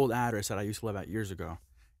off my old address that I used to live at years ago,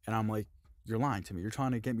 and I'm like, you're lying to me. You're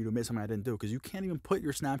trying to get me to admit something I didn't do, because you can't even put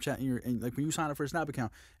your Snapchat in like when you sign up for a Snap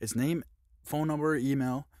account, it's name, phone number,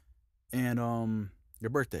 email, and your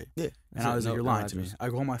birthday. Yeah. And I was like, you're lying to me. I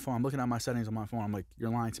go on my phone. I'm looking at my settings on my phone. I'm like, you're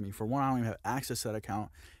lying to me. For one, I don't even have access to that account.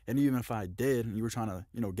 And even if I did, and you were trying to,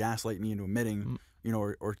 you know, gaslight me into admitting, you know,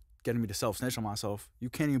 or getting me to self-snitch on myself, you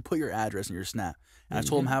can't even put your address in your Snap. And I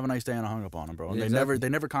told them, have a nice day, and I hung up on them, bro. And they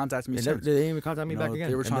never contacted me since. They didn't even contact me back again.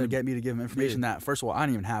 They were trying to get me to give them information that, first of all, I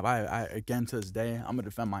didn't even have. I again, to this day, I'm going to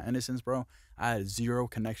defend my innocence, bro. I had zero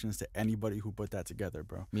connections to anybody who put that together,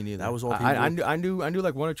 bro. Me neither. That was all I knew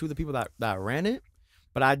like one or two of the people that ran it,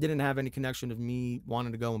 but I didn't have any connection of me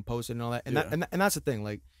wanting to go and post it and all that. And and that's the thing.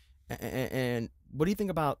 Like, and what do you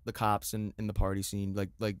think about the cops and the party scene?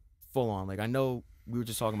 Like full on. Like, I know we were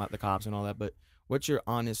just talking about the cops and all that, but what's your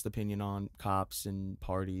honest opinion on cops and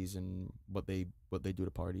parties and what they do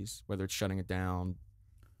to parties? Whether it's shutting it down,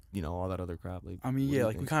 you know, all that other crap. Like, I mean, yeah,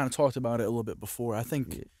 like we kind of talked about it a little bit before. I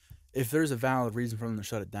think if there's a valid reason for them to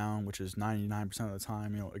shut it down, which is 99% of the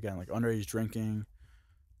time, you know, again, like underage drinking,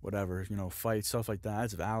 whatever, you know, fights, stuff like that,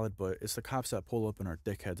 it's valid, but it's the cops that pull up and are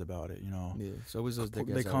dickheads about it, you know. Yeah, so always those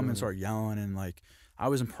dickheads. They come and start yelling, and like, I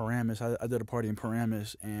was in Paramus, I did a party in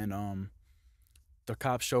Paramus, and the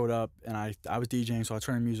cops showed up, and I was DJing, so I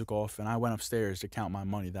turned the music off, and I went upstairs to count my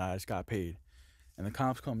money that I just got paid. And the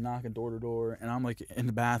cops come knocking door to door, and I'm like in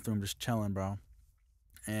the bathroom just chilling, bro.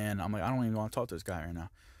 And I'm like, I don't even want to talk to this guy right now.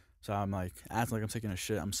 So I'm like acting like I'm taking a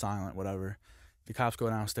shit, I'm silent, whatever. The cops go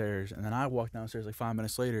downstairs, and then I walk downstairs like 5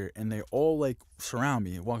 minutes later, and they all like surround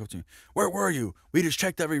me and walk up to me. Where were you? We just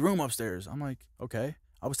checked every room upstairs. I'm like, okay.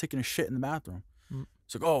 I was taking a shit in the bathroom.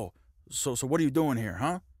 It's like, oh, so what are you doing here,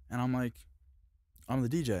 huh? And I'm like, I'm the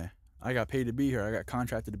DJ. I got paid to be here. I got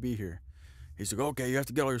contracted to be here. He's like, okay, you have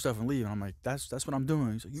to get all your stuff and leave. And I'm like, that's what I'm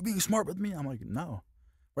doing. He's like, you being smart with me? I'm like, no.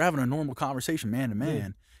 We're having a normal conversation, man to man. Yeah.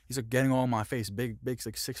 He's like getting all in my face, big, like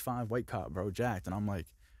 6'5" white cop, bro, jacked. And I'm like,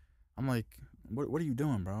 what are you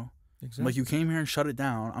doing, bro? Exactly. I'm like, you came here and shut it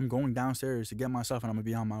down. I'm going downstairs to get my stuff, and I'm gonna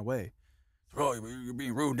be on my way. Oh, you're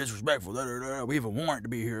being rude and disrespectful. We have a warrant to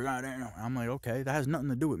be here. I'm like, okay, that has nothing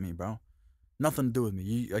to do with me, bro. Nothing to do with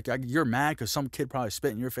me. You're mad because some kid probably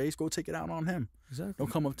spit in your face. Go take it out on him. Exactly.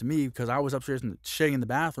 Don't come up to me because I was upstairs and shitting in the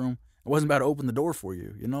bathroom. I wasn't about to open the door for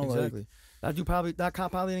you. You know, exactly. That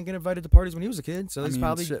cop probably didn't get invited to parties when he was a kid, so he's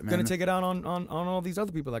probably gonna take it out on all these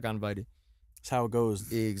other people that got invited. That's how it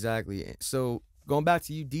goes. Exactly. So going back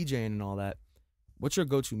to you DJing and all that, what's your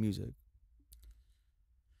go-to music?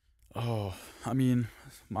 Oh, I mean,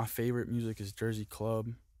 my favorite music is Jersey Club,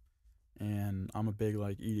 and I'm a big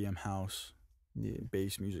like EDM house,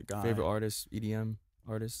 bass music guy. Favorite artist, EDM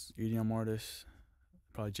artist? EDM artist,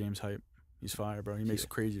 probably James Hype. He's fire, bro. He makes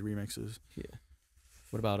crazy remixes. Yeah.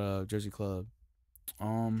 What about Jersey Club?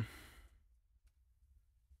 For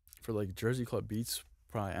like Jersey Club beats,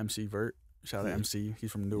 probably MC Vert. Shout out MC.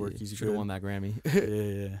 He's from Newark. He's should have won that Grammy.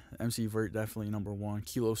 yeah. MC Vert definitely #1.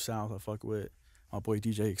 Kilo South I fuck with. My boy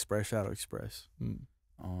DJ Express. Shout out Express.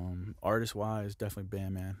 Artist wise, definitely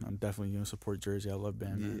Bandman. I'm definitely gonna support Jersey. I love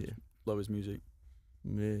Bandman. Yeah. Love his music.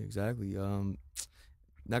 Yeah, exactly.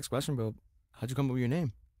 Next question, bro. How'd you come up with your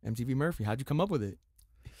name? MTV Murphy. How'd you come up with it?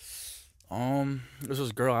 This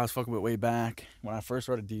was a girl I was fucking with way back when I first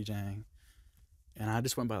started DJing, and I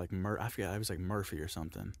just went by like I forget, I was like Murphy or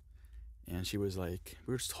something. And she was like,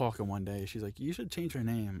 we were just talking one day. She's like, you should change your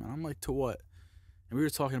name. And I'm like, to what? And we were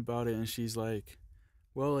talking about it, and she's like,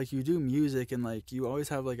 well, like you do music, and like you always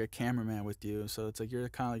have like a cameraman with you, so it's like you're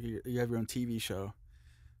kind of like you have your own TV show.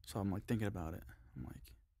 So I'm like thinking about it. I'm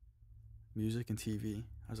like, music and TV.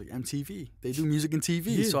 I was like, MTV. They do music and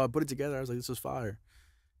TV. Yeah. So I put it together. I was like, this is fire.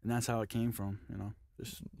 And that's how it came from, you know.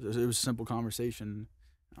 It was a simple conversation.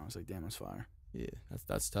 I was like, damn, that's fire. Yeah,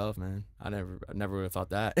 that's tough, man. I never would have thought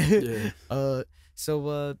that. Yeah.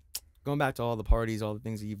 So going back to all the parties, all the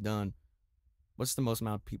things that you've done, what's the most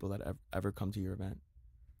amount of people that ever come to your event?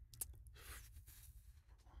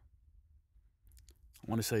 I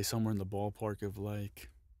want to say somewhere in the ballpark of like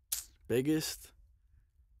biggest,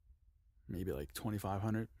 maybe like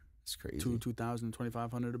 2,500. It's crazy. 2,000,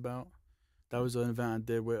 2,500 about. That was an event I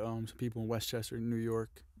did with some people in Westchester, New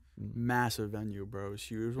York. Massive venue, bro. It was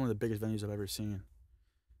huge. It was one of the biggest venues I've ever seen.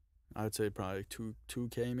 I would say probably like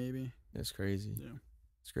 2K maybe. That's crazy. Yeah.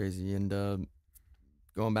 It's crazy. And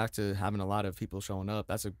going back to having a lot of people showing up,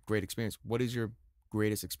 that's a great experience. What is your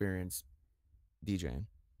greatest experience DJing?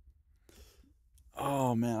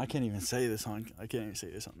 Oh man, I can't even say this on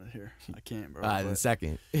here. I can't, bro. Then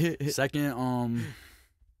second. Second,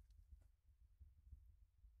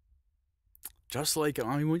 just like,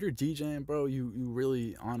 I mean, when you're DJing, bro, you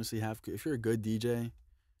really honestly have, if you're a good DJ,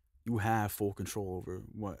 you have full control over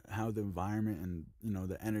how the environment and, you know,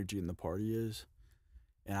 the energy in the party is.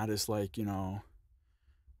 And I just like, you know,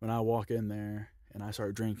 when I walk in there and I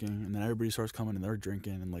start drinking and then everybody starts coming and they're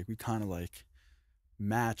drinking and like we kind of like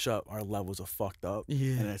match up our levels of fucked up.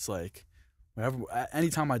 Yeah. And it's like,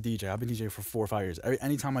 anytime I DJ, I've been DJing for 4 or 5 years.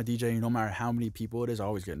 Anytime I DJ, no matter how many people it is, I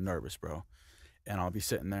always get nervous, bro. And I'll be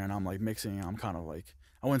sitting there and I'm like mixing and I'm kind of like,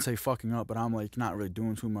 I wouldn't say fucking up, but I'm like not really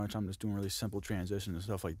doing too much. I'm just doing really simple transitions and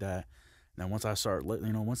stuff like that. And then once I start,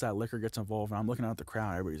 you know, once that liquor gets involved and I'm looking at the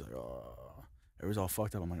crowd, everybody's like, oh, everybody's all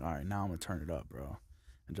fucked up. I'm like, all right, now I'm gonna turn it up, bro.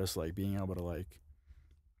 And just like being able to like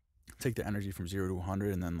take the energy from 0 to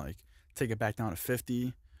 100 and then like take it back down to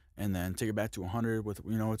 50 and then take it back to 100 with,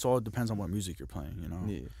 you know, it's all depends on what music you're playing, you know?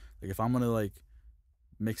 Yeah. Like if I'm gonna like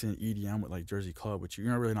mix in EDM with like Jersey Club, which you're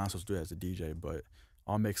not really not supposed to do as a DJ, but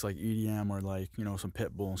I'll mix like EDM or like, you know, some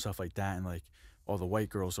Pitbull and stuff like that, and like all the white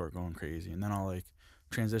girls start going crazy, and then I'll like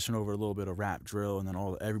transition over a little bit of rap drill, and then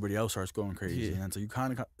everybody else starts going crazy, and then so you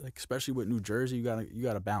kind of like, especially with New Jersey, you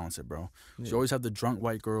gotta balance it, bro. So you always have the drunk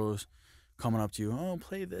white girls coming up to you, oh,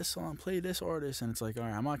 play this song, play this artist, and it's like, all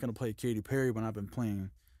right, I'm not gonna play Katy Perry when I've been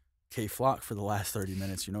playing K Flock for the last 30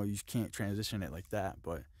 minutes, you know, you can't transition it like that,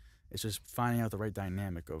 but it's just finding out the right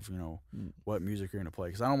dynamic of, you know, what music you're going to play.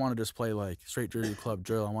 Because I don't want to just play, like, straight Jersey Club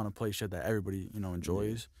drill. I want to play shit that everybody, you know,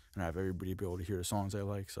 enjoys and have everybody be able to hear the songs they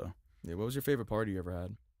like, so. Yeah, what was your favorite party you ever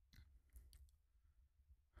had?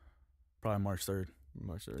 Probably March 3rd.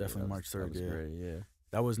 March 3rd. Definitely March 3rd, that was great, yeah.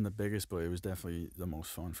 That wasn't the biggest, but it was definitely the most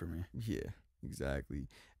fun for me. Yeah, exactly.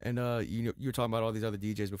 And, you know, you were talking about all these other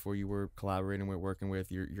DJs before you were collaborating with, working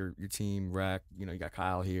with your team, Rec. You know, you got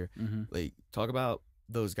Kyle here. Mm-hmm. Like, talk about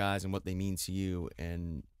those guys and what they mean to you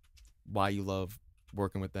and why you love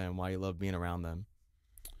working with them, why you love being around them.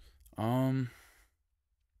 I'm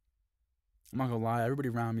not gonna lie, everybody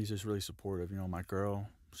around me is just really supportive. You know, my girl,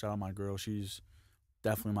 shout out my girl, she's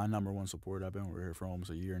definitely my number 1 supporter. I've been with her for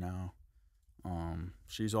almost a year now.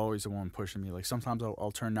 She's always the one pushing me. Like sometimes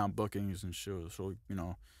I'll turn down bookings and she'll, you know,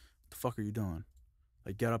 what the fuck are you doing?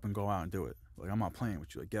 Like get up and go out and do it. Like I'm not playing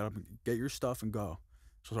with you. Like get up and get your stuff and go.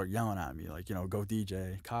 She'll start yelling at me, like, you know, go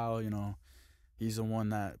DJ. Kyle, you know, he's the one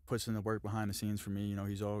that puts in the work behind the scenes for me. You know,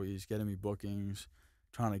 he's always getting me bookings,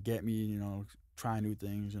 trying to get me, you know, try new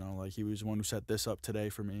things. You know, like he was the one who set this up today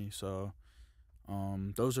for me. So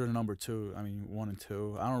those are the number 2. I mean, 1 and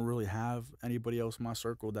 2. I don't really have anybody else in my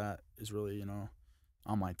circle that is really, you know,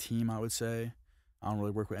 on my team, I would say. I don't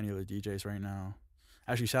really work with any other DJs right now.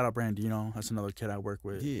 Actually, shout out Brandino. That's another kid I work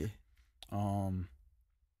with. Yeah.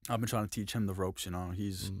 I've been trying to teach him the ropes, you know.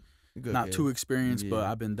 He's Good not kid. too experienced, but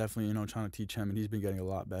I've been definitely, you know, trying to teach him, and he's been getting a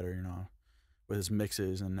lot better, you know, with his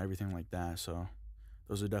mixes and everything like that. So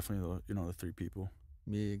those are definitely, you know, the 3 people.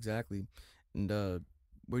 Yeah, exactly. And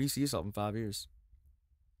where do you see yourself in 5 years?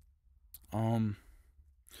 I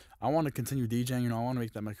want to continue DJing, you know, I want to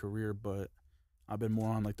make that my career, but I've been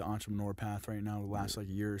more on like the entrepreneur path right now the last like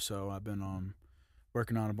year or so. I've been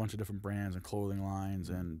working on a bunch of different brands and clothing lines,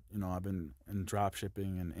 and you know, I've been in drop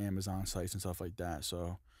shipping and Amazon sites and stuff like that.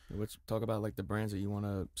 So Let's talk about like the brands that you want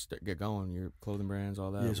to get going, your clothing brands,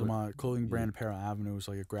 all that. yeah, so my clothing brand Apparel Avenue is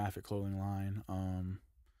like a graphic clothing line.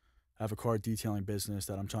 I have a car detailing business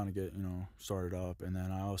that I'm trying to get, started up, and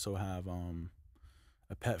then I also have a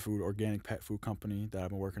organic pet food company that I've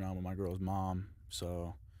been working on with my girl's mom.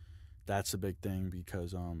 So that's a big thing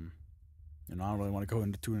because I don't really want to go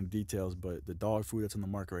into too many details, but the dog food that's on the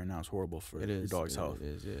market right now is horrible for It your is. dog's health. It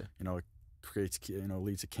is. Yeah. It creates,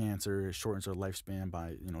 leads to cancer. It shortens their lifespan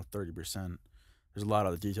by 30%. There's a lot of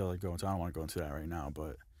other details I go into. I don't want to go into that right now,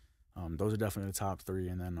 but those are definitely the top three.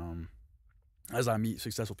 And then as I meet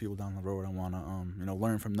successful people down the road, I want to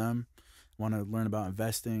learn from them. I want to learn about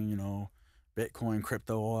investing. Bitcoin,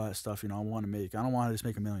 crypto, all that stuff. I don't want to just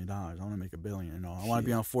make $1 million. I want to make $1 billion. I want to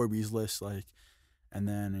be on Forbes list, and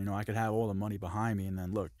then I could have all the money behind me, and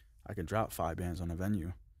then look, I can drop 5 bands on a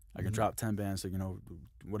venue. I can drop 10 bands to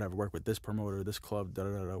whatever, work with this promoter, this club,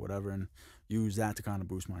 whatever, and use that to kind of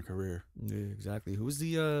boost my career. Yeah, exactly. Who's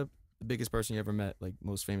the biggest person you ever met? Like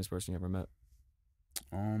most famous person you ever met?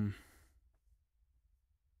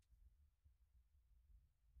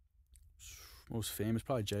 Most famous,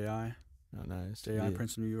 probably J.I. Oh, nice. J.I.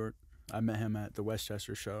 Prince of New York. I met him at the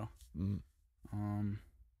Westchester show. I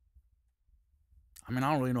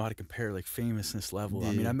don't really know how to compare famousness level.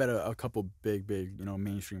 Yeah. I met a couple big,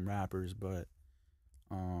 mainstream rappers, but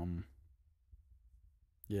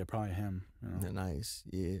yeah, probably him. Yeah, nice.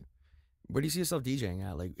 Yeah. Where do you see yourself DJing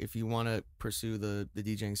at? Like, if you want to pursue the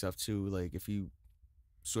DJing stuff too, like if you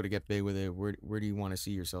sort of get big with it, where do you want to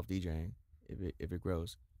see yourself DJing if it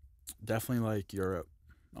grows? Definitely Europe.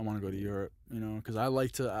 I want to go to Europe, because I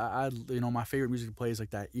like to. My favorite music to play is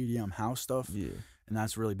that EDM house stuff. Yeah. And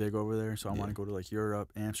that's really big over there. So I want to go to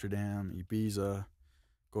Europe, Amsterdam, Ibiza,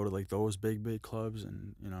 go to those big clubs,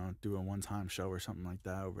 and do a one-time show or something like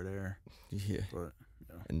that over there. Yeah. But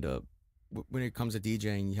and when it comes to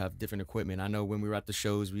DJing, you have different equipment. I know when we were at the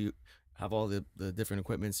shows, we have all the different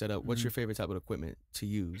equipment set up. What's your favorite type of equipment to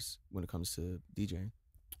use when it comes to DJing?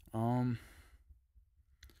 A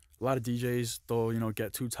lot of DJs, they'll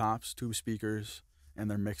get 2 tops, 2 speakers,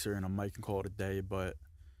 and their mixer and a mic and call it a day. But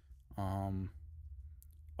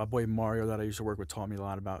my boy Mario that I used to work with taught me a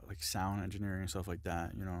lot about sound engineering and stuff like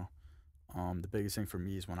that. The biggest thing for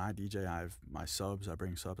me is when I DJ, I have my subs. I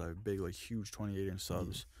bring subs. I have big, huge 28-inch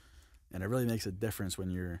subs, and it really makes a difference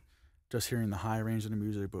when you're just hearing the high range of the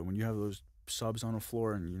music. But when you have those subs on the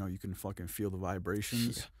floor and you can fucking feel the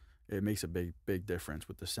vibrations, it makes a big difference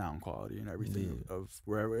with the sound quality and everything of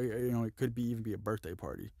wherever. It could even be a birthday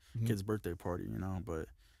party, kid's birthday party. But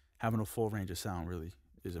having a full range of sound really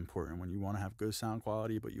is important when you want to have good sound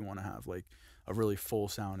quality, but you want to have a really full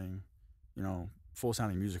sounding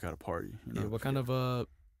music at a party. What kind of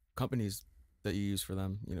companies that you use for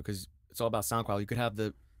them? Because it's all about sound quality. You could have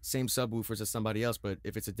the same subwoofers as somebody else, but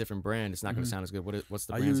if it's a different brand, it's not going to sound as good. What's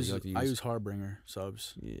the brands that you like to use? I use Hardbringer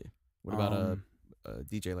subs. Yeah. What about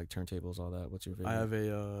DJ turntables, all that? What's your favorite? I have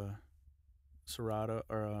a Serato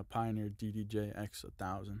or a Pioneer DDJ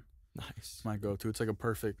X1000. Nice. It's my go-to. It's a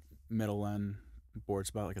perfect middle end board.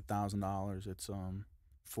 It's about $1,000. It's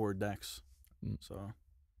 4 decks, or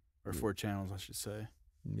 4 channels, I should say.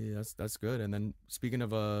 Yeah, that's good. And then speaking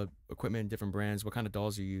of equipment, different brands, what kind of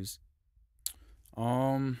dolls you use?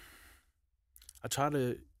 I try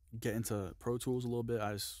to get into Pro Tools a little bit.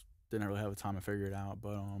 I just didn't really have the time to figure it out,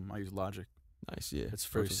 but I use Logic. Nice. Yeah, it's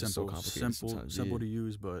very simple, simple to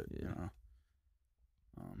use, but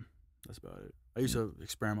that's about it. I used to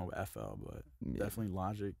experiment with FL, but definitely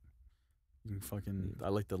Logic. You can fucking. I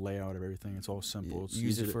like the layout of everything. It's all simple. You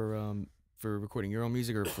use it for recording your own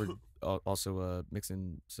music or for also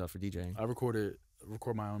mixing stuff for DJing? I record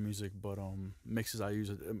my own music, but mixes I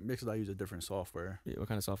use a different software. Yeah, what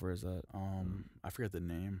kind of software is that? I forget the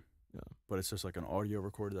name. Yeah, but it's just an audio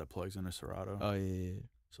recorder that plugs into Serato. Oh yeah.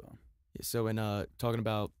 So. Yeah, so in talking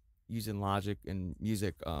about using Logic and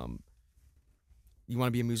music, you want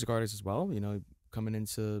to be a music artist as well? Coming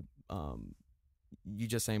into you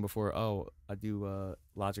just saying before, I do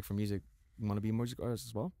Logic for music. You want to be a music artist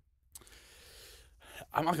as well?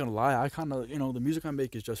 I'm not gonna lie. I kind of, the music I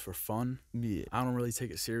make is just for fun. Yeah. I don't really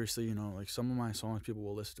take it seriously. Some of my songs people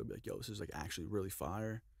will listen to, be like, "Yo, this is actually really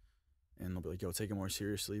fire," and they'll be like, "Yo, take it more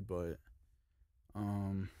seriously." But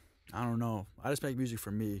I don't know. I just make music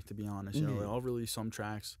for me, to be honest. I'll release some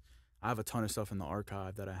tracks. I have a ton of stuff in the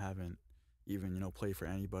archive that I haven't even, played for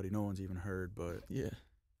anybody. No one's even heard, but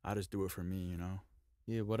I just do it for me,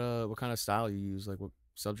 Yeah. What kind of style you use? What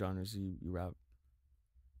subgenres you rap?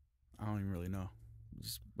 I don't even really know.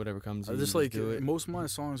 Just whatever comes. Just do it. Most of my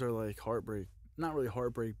songs are heartbreak. Not really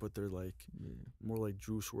heartbreak, but they're more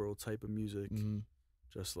Juice WRLD type of music.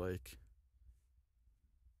 Just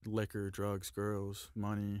liquor, drugs, girls,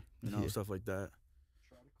 money, stuff like that.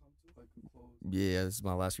 Yeah, this is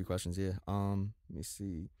my last few questions. Yeah. Let me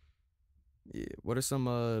see. Yeah. What are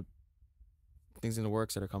some things in the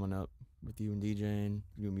works that are coming up with you and DJing,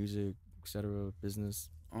 new music, etc. Business?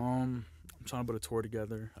 I'm trying to put a tour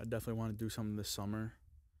together. I definitely want to do something this summer.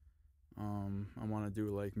 I want to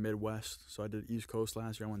do like Midwest. So I did East Coast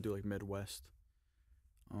last year. I want to do like Midwest.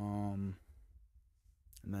 Um,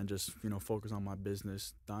 and then just focus on my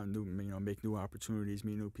business, not new, make new opportunities,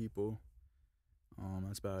 meet new people.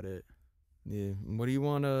 That's about it. Yeah. What do you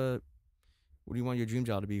want to? What do you want your dream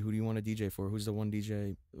job to be? Who do you want to DJ for? Who's the one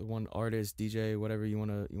DJ, the one artist, DJ, whatever you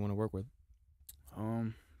wanna work with?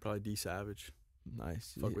 Probably D Savage.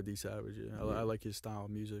 Nice. Fuck Yeah. with D Savage. Yeah, Yeah. I like his style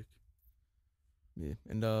of music. Yeah.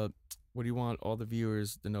 And what do you want all the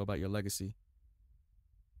viewers to know about your legacy?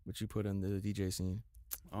 What you put in the DJ scene?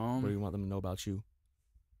 What do Um, you want them to know about you?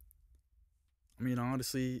 I mean,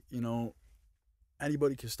 honestly,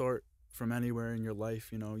 anybody can start from anywhere in your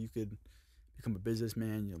life. You could become a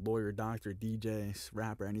businessman, you lawyer, doctor, DJ,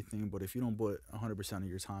 rapper, anything. But if you don't put 100% of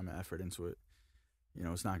your time and effort into it,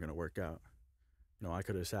 it's not gonna work out. I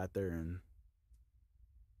could have sat there and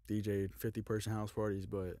DJ'd 50-person house parties,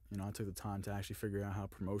 but I took the time to actually figure out how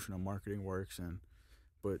promotion and marketing works. And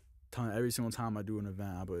but every single time I do an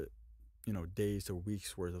event, I put days to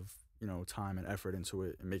weeks worth of time and effort into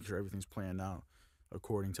it, and making sure everything's planned out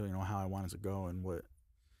according to how I want it to go, and what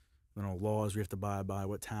laws we have to abide by,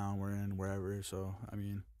 what town we're in, wherever. So I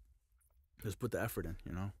mean, just put the effort in.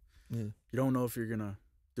 Yeah. You don't know if you're gonna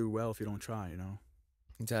do well if you don't try.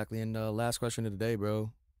 Exactly. And last question of the day,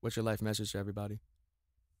 bro. What's your life message to everybody?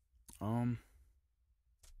 Um,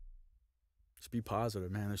 just be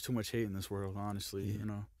positive, man. There's too much hate in this world, honestly. Yeah.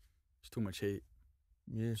 There's too much hate.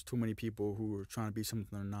 Yeah. There's too many people who are trying to be something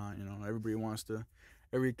they're not.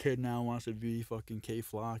 Every kid now wants to be fucking K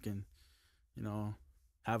Flock and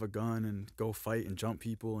have a gun and go fight and jump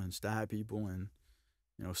people and stab people and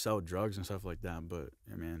sell drugs and stuff like that. But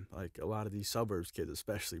yeah, man, like a lot of these suburbs kids,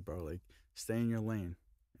 especially, bro, like stay in your lane.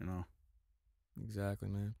 Exactly,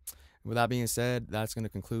 man. With that being said, that's going to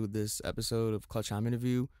conclude this episode of Clutch Time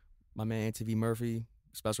Interview. My man, MTV Murphy,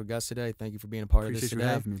 special guest today. Thank you for being a part of this Appreciate you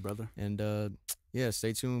today. having me, brother. And yeah,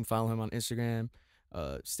 stay tuned. Follow him on Instagram.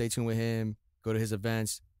 Stay tuned with him. Go to his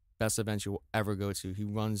events. Best events you'll ever go to. He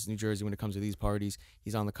runs New Jersey when it comes to these parties.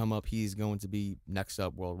 He's on the come up. He's going to be next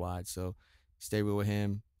up worldwide. So stay real with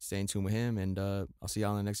him. Stay in tune with him. And I'll see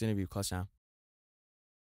y'all in the next interview. Clutch Time.